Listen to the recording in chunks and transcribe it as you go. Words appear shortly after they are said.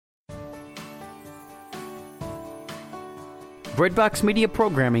Breadbox Media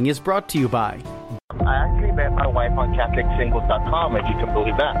programming is brought to you by... I actually met my wife on CatholicSingles.com, if you can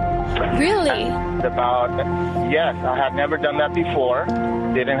believe that. Really? Yes, I had never done that before.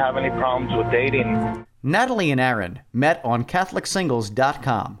 Didn't have any problems with dating. Natalie and Aaron met on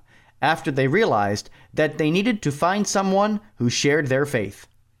CatholicSingles.com after they realized that they needed to find someone who shared their faith.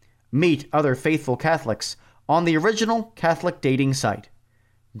 Meet other faithful Catholics on the original Catholic dating site.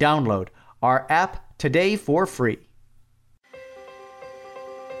 Download our app today for free.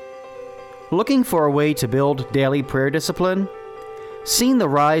 Looking for a way to build daily prayer discipline? Seen the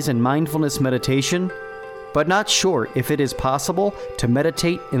rise in mindfulness meditation, but not sure if it is possible to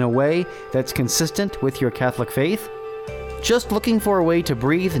meditate in a way that's consistent with your Catholic faith? Just looking for a way to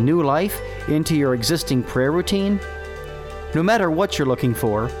breathe new life into your existing prayer routine? No matter what you're looking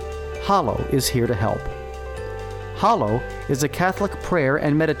for, Hallow is here to help. Hallow is a Catholic prayer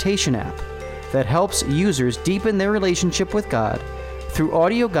and meditation app that helps users deepen their relationship with God through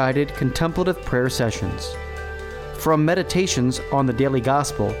audio-guided contemplative prayer sessions. From meditations on the daily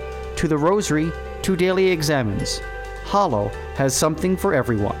gospel to the rosary to daily examens, Hallow has something for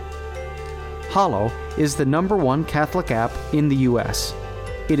everyone. Hallow is the #1 Catholic app in the U.S.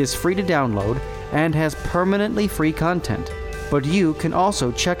 It is free to download and has permanently free content, but you can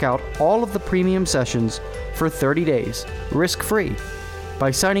also check out all of the premium sessions for 30 days, risk-free,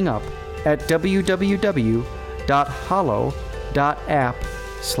 by signing up at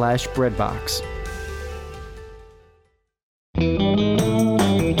www.hallow.app/breadbox.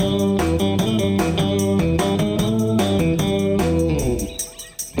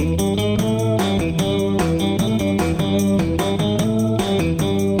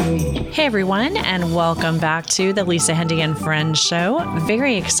 Hey everyone, and welcome back to the Lisa Hendy and Friends show.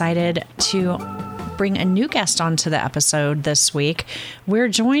 Very excited to bring a new guest onto the episode this week. We're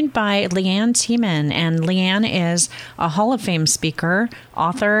joined by Leanne Tiemann, and Leanne is a Hall of Fame speaker,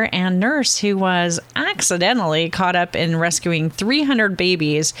 author, and nurse who was accidentally caught up in rescuing 300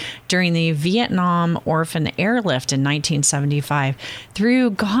 babies during the Vietnam Orphan Airlift in 1975. Through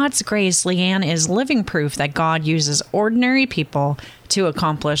God's grace, Leanne is living proof that God uses ordinary people to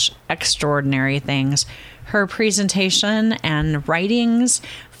accomplish extraordinary things. Her presentation and writings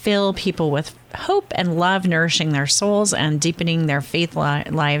fill people with hope and love, nourishing their souls and deepening their faith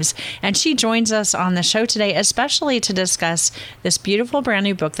lives. And she joins us on the show today, especially to discuss this beautiful brand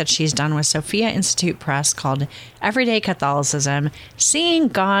new book that she's done with Sophia Institute Press called Everyday Catholicism, Seeing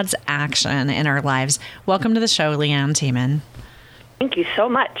God's Action in Our Lives. Welcome to the show, Leanne Tiemann. Thank you so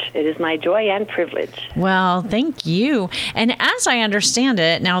much. It is my joy and privilege. Well, thank you. And as I understand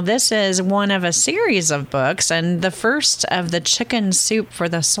it, now this is one of a series of books, and the first of the Chicken Soup for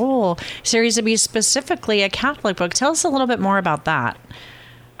the Soul series to be specifically a Catholic book. Tell us a little bit more about that.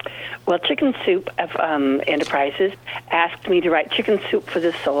 Well, Chicken Soup of Enterprises asked me to write Chicken Soup for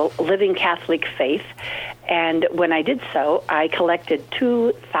the Soul, Living Catholic Faith. And when I did so, I collected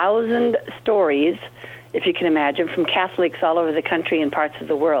 2,000 stories, if you can imagine, from Catholics all over the country and parts of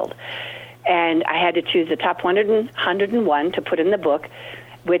the world. And I had to choose the top 101 to put in the book,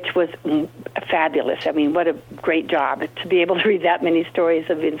 which was fabulous. I mean, what a great job to be able to read that many stories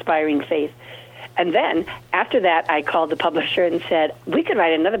of inspiring faith. And then, after that, I called the publisher and said, we could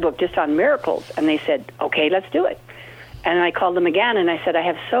write another book just on miracles. And they said, okay, let's do it. And I called them again, and I said, I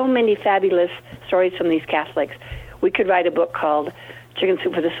have so many fabulous stories from these Catholics. We could write a book called Chicken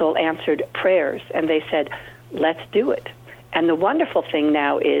Soup for the Soul Answered Prayers. And they said, let's do it. And the wonderful thing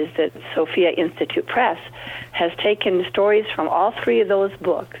now is that Sophia Institute Press has taken stories from all three of those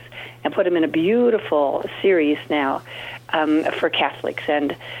books and put them in a beautiful series now for Catholics.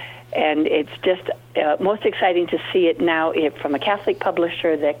 And it's just most exciting to see it now from a Catholic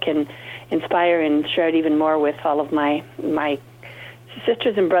publisher that can inspire and share it even more with all of my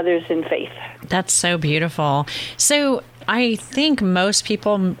sisters and brothers in faith. That's so beautiful. So I think most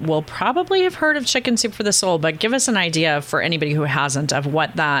people will probably have heard of Chicken Soup for the Soul, but give us an idea for anybody who hasn't of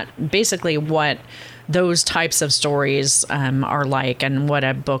what those types of stories are like, and what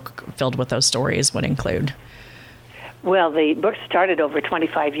a book filled with those stories would include. Well, the book started over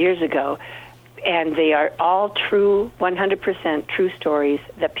 25 years ago, and they are all true, 100% true stories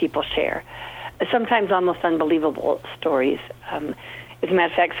that people share. Sometimes almost unbelievable stories. As a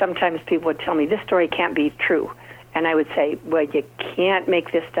matter of fact, sometimes people would tell me, this story can't be true. And I would say, well, you can't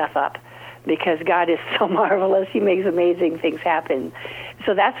make this stuff up, because God is so marvelous. He makes amazing things happen.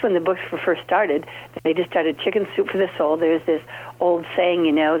 So that's when the books were first started. They just started Chicken Soup for the Soul. There's this old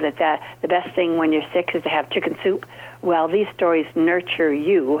saying, that the best thing when you're sick is to have chicken soup. Well, these stories nurture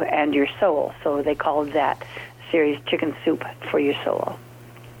you and your soul. So they called that series Chicken Soup for Your Soul.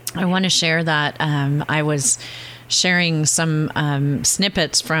 I want to share that I was sharing some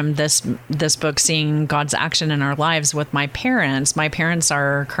snippets from this book, Seeing God's Action in Our Lives, with my parents. My parents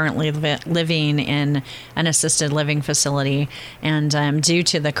are currently living in an assisted living facility, and due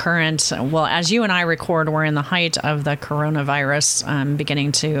to the current, well, as you and I record, we're in the height of the coronavirus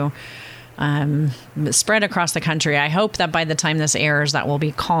beginning to spread across the country. I hope that by the time this airs, that will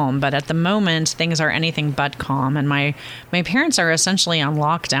be calm. But at the moment, things are anything but calm. And my parents are essentially on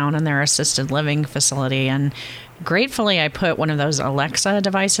lockdown in their assisted living facility. And gratefully, I put one of those Alexa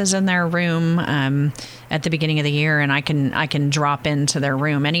devices in their room at the beginning of the year, and I can drop into their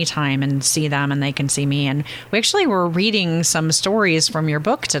room anytime and see them, and they can see me. And we actually were reading some stories from your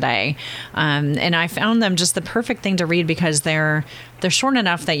book today, and I found them just the perfect thing to read because they're short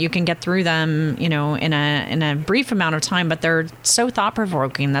enough that you can get through them, in a brief amount of time, but they're so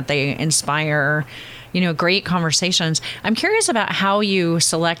thought-provoking that they inspire great conversations. I'm curious about how you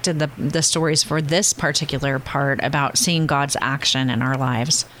selected the stories for this particular part about seeing God's action in our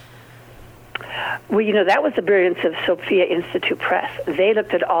lives. Well, that was the brilliance of Sophia Institute Press. They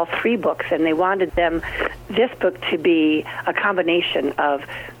looked at all three books, and they wanted this book to be a combination of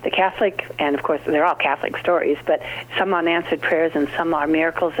the Catholic, and of course they're all Catholic stories, but some unanswered prayers and some are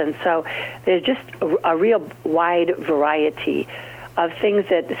miracles, and so there's just a real wide variety of things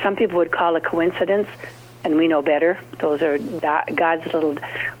that some people would call a coincidence, and we know better. Those are God's little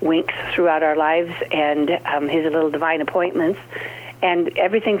winks throughout our lives and his little divine appointments. And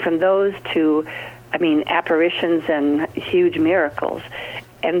everything from those to, apparitions and huge miracles.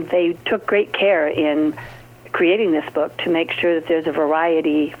 And they took great care in creating this book to make sure that there's a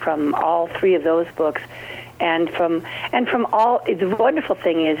variety from all three of those books. And from all, the wonderful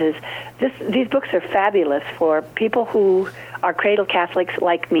thing is these books are fabulous for people who are cradle Catholics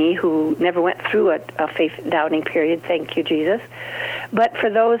like me, who never went through a faith doubting period, thank you, Jesus. But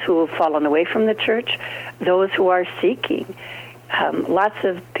for those who have fallen away from the church, those who are seeking. Lots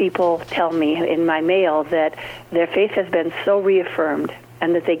of people tell me in my mail that their faith has been so reaffirmed,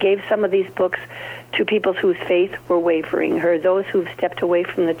 and that they gave some of these books to people whose faith were wavering, or those who've stepped away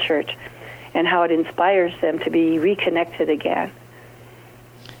from the church, and how it inspires them to be reconnected again.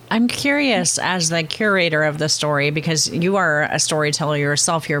 I'm curious, as the curator of the story, because you are a storyteller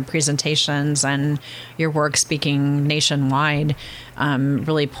yourself, your presentations and your work speaking nationwide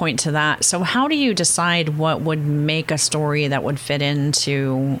really point to that. So how do you decide what would make a story that would fit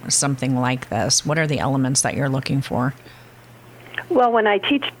into something like this? What are the elements that you're looking for? Well, when I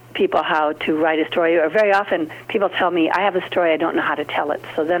teach people how to write a story, or very often people tell me, I have a story, I don't know how to tell it.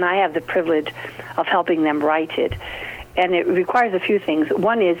 So then I have the privilege of helping them write it. And it requires a few things.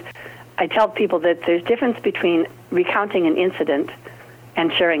 One is I tell people that there's difference between recounting an incident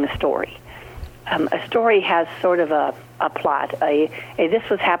and sharing a story. A story has sort of a plot. This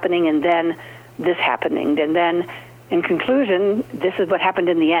was happening and then this happening. And then in conclusion, this is what happened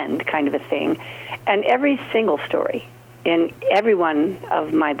in the end, kind of a thing. And every single story in every one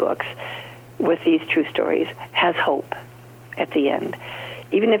of my books with these true stories has hope at the end.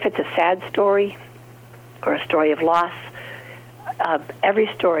 Even if it's a sad story or a story of loss, every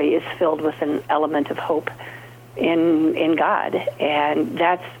story is filled with an element of hope in God, and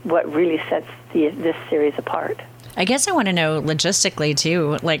that's what really sets this series apart. I guess I want to know logistically,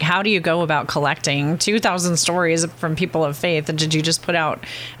 too, like how do you go about collecting 2,000 stories from people of faith? Did you just put out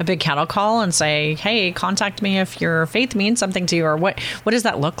a big cattle call and say, hey, contact me if your faith means something to you, or what does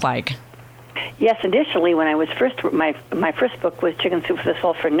that look like? Yes, initially when I was my first book was Chicken Soup for the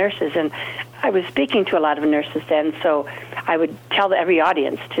Soul for nurses, and I was speaking to a lot of nurses then, so I would tell every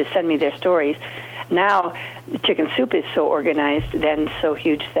audience to send me their stories. Now, Chicken Soup is so organized and so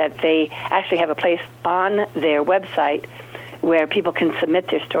huge that they actually have a place on their website where people can submit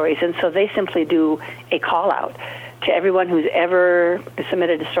their stories, and so they simply do a call-out to everyone who's ever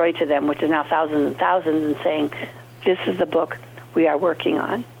submitted a story to them, which is now thousands and thousands, and saying, this is the book we are working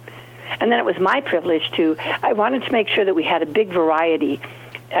on. And then it was my privilege I wanted to make sure that we had a big variety.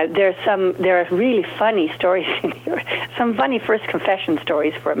 There are really funny stories in here, some funny first confession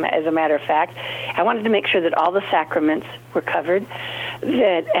stories, as a matter of fact. I wanted to make sure that all the sacraments were covered,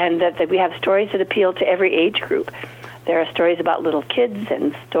 and that we have stories that appeal to every age group. There are stories about little kids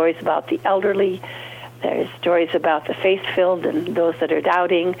and stories about the elderly. There's stories about the faith-filled and those that are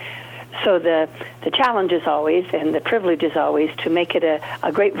doubting. So the challenge is always, and the privilege is always, to make it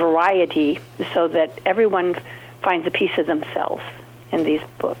a great variety so that everyone finds a piece of themselves in these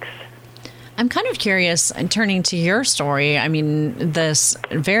books. I'm kind of curious, and turning to your story, I mean, this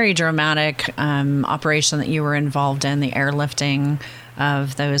very dramatic operation that you were involved in, the airlifting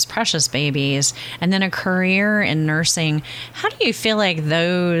of those precious babies, and then a career in nursing. How do you feel like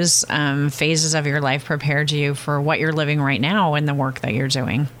those phases of your life prepared you for what you're living right now and the work that you're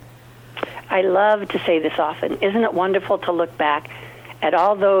doing? I love to say this often. Isn't it wonderful to look back at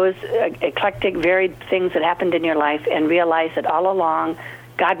all those eclectic, varied things that happened in your life and realize that all along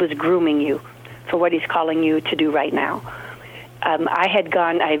God was grooming you for what he's calling you to do right now?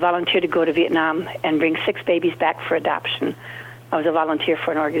 I volunteered to go to Vietnam and bring 6 babies back for adoption. I was a volunteer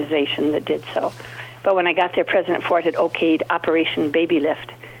for an organization that did so. But when I got there, President Ford had okayed Operation Baby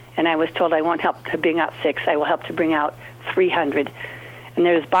Lift, and I was told I won't help to bring out 6, I will help to bring out 300. And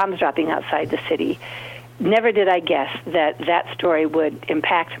there was bombs dropping outside the city. Never did I guess that that story would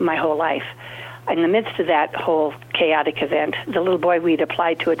impact my whole life. In the midst of that whole chaotic event, the little boy we'd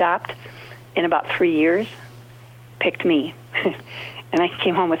applied to adopt in about 3 years picked me. And I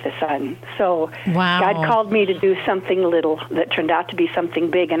came home with a son. So wow. God called me to do something little that turned out to be something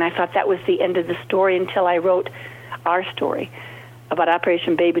big. And I thought that was the end of the story until I wrote our story about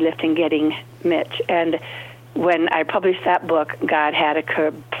Operation Baby Lift and getting Mitch. And when I published that book, God had a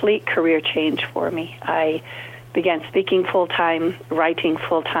complete career change for me. I began speaking full-time, writing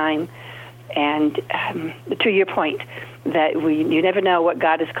full-time, and to your point, that you never know what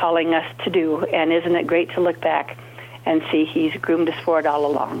God is calling us to do, and isn't it great to look back and see he's groomed us for it all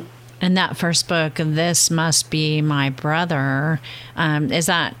along. And that first book, This Must Be My Brother, is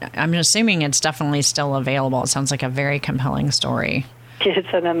that, I'm assuming it's definitely still available. It sounds like a very compelling story. It's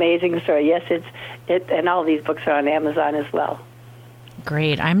an amazing story. Yes, and all these books are on Amazon as well.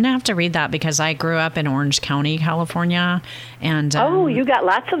 Great. I'm going to have to read that because I grew up in Orange County, California. And you got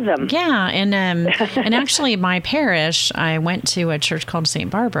lots of them. Yeah. And and actually, my parish, I went to a church called St.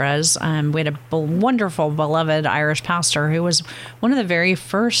 Barbara's. We had a wonderful, beloved Irish pastor who was one of the very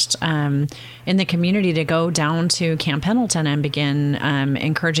first in the community to go down to Camp Pendleton and begin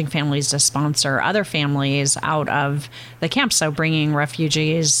encouraging families to sponsor other families out of the camp. So bringing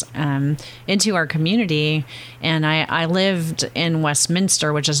refugees into our community. And I lived in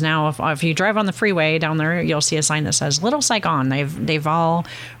Westminster, which is now, if you drive on the freeway down there, you'll see a sign that says Little Saigon. They've all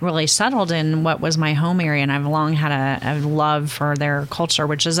really settled in what was my home area, and I've long had a love for their culture,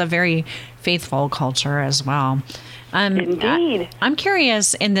 which is a very faithful culture as well. Indeed. I'm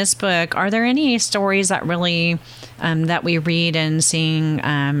curious, in this book, are there any stories that really, that we read and seeing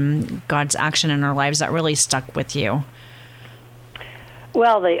God's action in our lives that really stuck with you?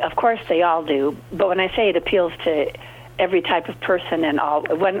 Well, of course they all do, but when I say it appeals to every type of person and all,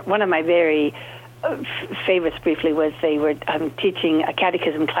 one of my very favorites briefly was they were teaching a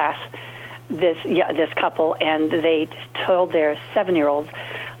catechism class, this couple, and they told their 7-year-olds,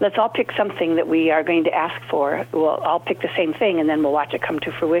 let's all pick something that we are going to ask for. We'll all pick the same thing, and then we'll watch it come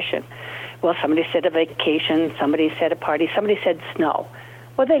to fruition. Well, somebody said a vacation, somebody said a party, somebody said snow.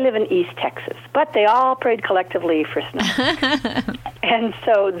 Well, they live in East Texas, but they all prayed collectively for snow. And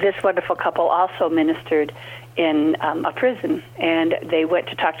so this wonderful couple also ministered in a prison, and they went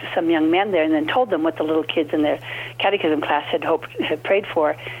to talk to some young men there and then told them what the little kids in their catechism class had prayed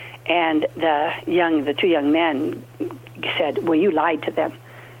for. And the 2 young men said, well, you lied to them.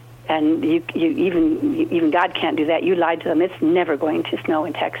 And you even God can't do that. You lied to them. It's never going to snow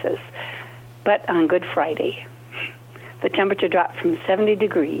in Texas. But on Good Friday, the temperature dropped from 70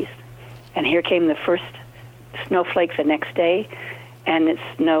 degrees, and here came the first snowflake the next day, and it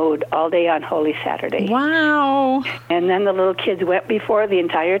snowed all day on Holy Saturday. Wow. And then the little kids went before the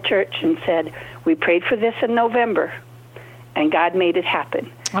entire church and said, we prayed for this in November, and God made it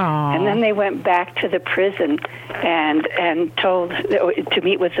happen. Aww. And then they went back to the prison and told to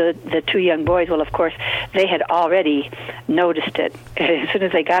meet with the 2 young boys. Well, of course, they had already noticed it. As soon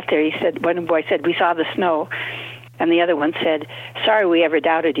as they got there, one boy said, we saw the snow. And the other one said, sorry we ever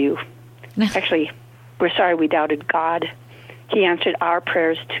doubted you. Actually, we're sorry we doubted God. He answered our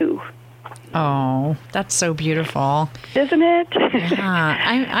prayers too. Oh, that's so beautiful. Isn't it?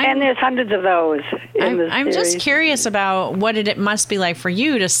 Yeah. And there's hundreds of those in the I'm series. just curious about what it must be like for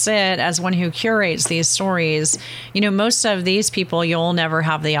you to sit as one who curates these stories. You know, most of these people you'll never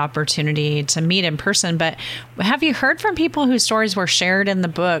have the opportunity to meet in person, but have you heard from people whose stories were shared in the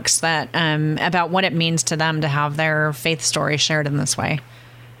books that about what it means to them to have their faith story shared in this way?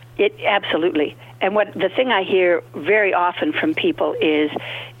 Absolutely. And the thing I hear very often from people is,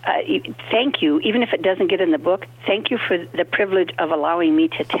 thank you, even if it doesn't get in the book, thank you for the privilege of allowing me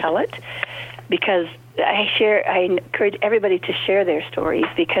to tell it, because I encourage everybody to share their stories,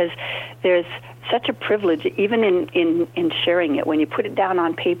 because there's such a privilege, even in sharing it, when you put it down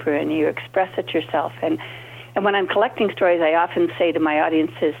on paper and you express it yourself. And when I'm collecting stories, I often say to my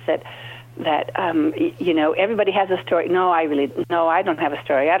audiences that that everybody has a story. No, I don't have a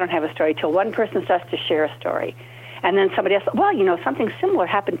story. I don't have a story. Till one person starts to share a story, and then somebody else. Well, something similar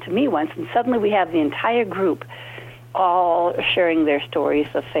happened to me once, and suddenly we have the entire group all sharing their stories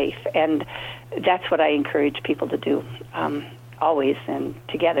of faith, and that's what I encourage people to do, always and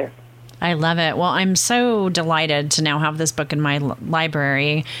together. I love it. Well, I'm so delighted to now have this book in my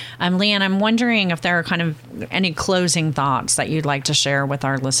library. Leanne, I'm wondering if there are kind of any closing thoughts that you'd like to share with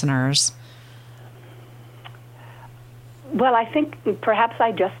our listeners. Well, I think perhaps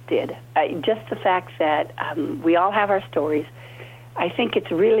I just did. Just the fact that we all have our stories. I think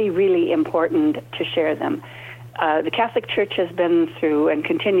it's really, really important to share them. The Catholic Church has been through and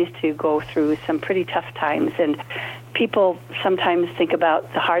continues to go through some pretty tough times, and people sometimes think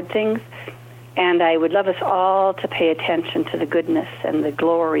about the hard things, and I would love us all to pay attention to the goodness and the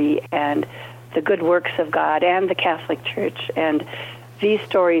glory and the good works of God and the Catholic Church. And these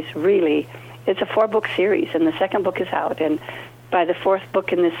stories really, it's a 4-book series, and the second book is out, and by the 4th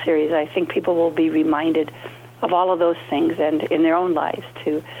book in this series, I think people will be reminded of all of those things and in their own lives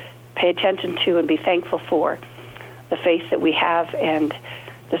to pay attention to and be thankful for the faith that we have, and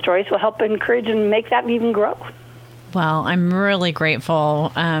the stories will help encourage and make that even grow. Well, I'm really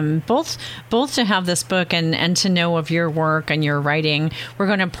grateful, both to have this book and to know of your work and your writing. We're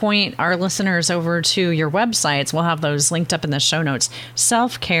going to point our listeners over to your websites. We'll have those linked up in the show notes,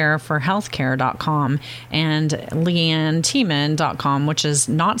 selfcareforhealthcare.com and leannetiemann.com, which is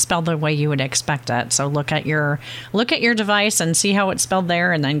not spelled the way you would expect it. So look at your device and see how it's spelled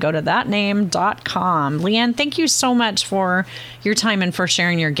there, and then go to thatname.com. Leanne, thank you so much for your time and for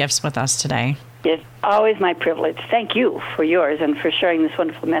sharing your gifts with us today. It's always my privilege. Thank you for yours and for sharing this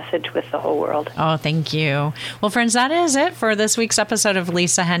wonderful message with the whole world. Oh, thank you. Well, friends, that is it for this week's episode of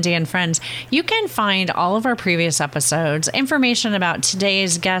Lisa Hendey and Friends. You can find all of our previous episodes, information about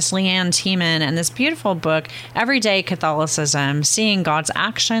today's guest, Leanne Tiemann, and this beautiful book, Everyday Catholicism, Seeing God's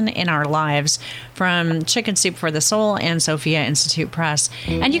Action in Our Lives, from Chicken Soup for the Soul and Sophia Institute Press.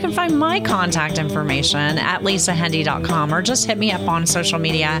 And you can find my contact information at lisahendey.com, or just hit me up on social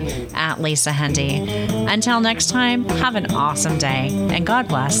media at Lisa Hendey. Until next time, have an awesome day, and God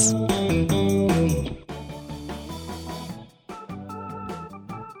bless.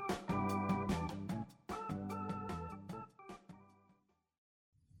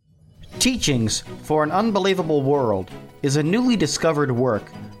 Teachings for an Unbelievable World is a newly discovered work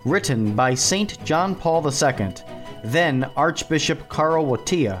written by St. John Paul II, then Archbishop Karol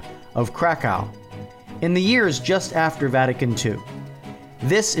Wojtyła of Krakow, in the years just after Vatican II.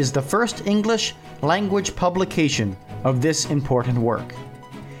 This is the first English language publication of this important work.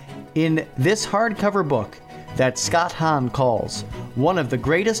 In this hardcover book that Scott Hahn calls one of the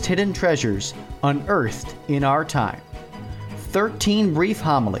greatest hidden treasures unearthed in our time, 13 brief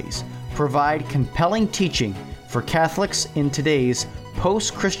homilies provide compelling teaching for Catholics in today's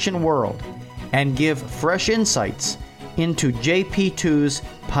post-Christian world and give fresh insights into JP2's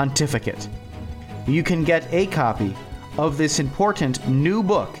pontificate. You can get a copy of this important new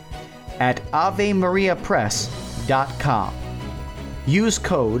book at AveMariaPress.com. Use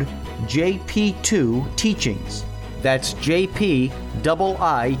code JP2Teachings, that's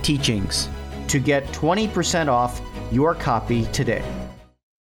JPII Teachings, to get 20% off your copy today.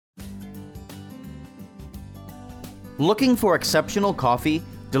 Looking for exceptional coffee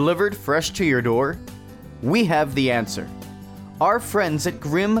delivered fresh to your door? We have the answer. Our friends at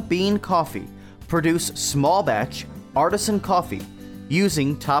Grim Bean Coffee produce small batch artisan coffee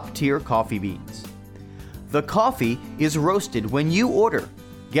using top-tier coffee beans. The coffee is roasted when you order,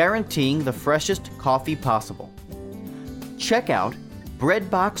 guaranteeing the freshest coffee possible. Check out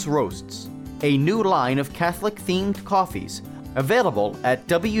Breadbox Roasts, a new line of Catholic-themed coffees available at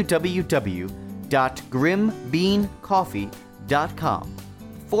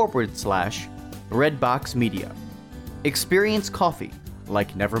www.grimbeancoffee.com/Breadbox Media. Experience coffee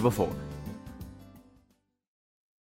like never before.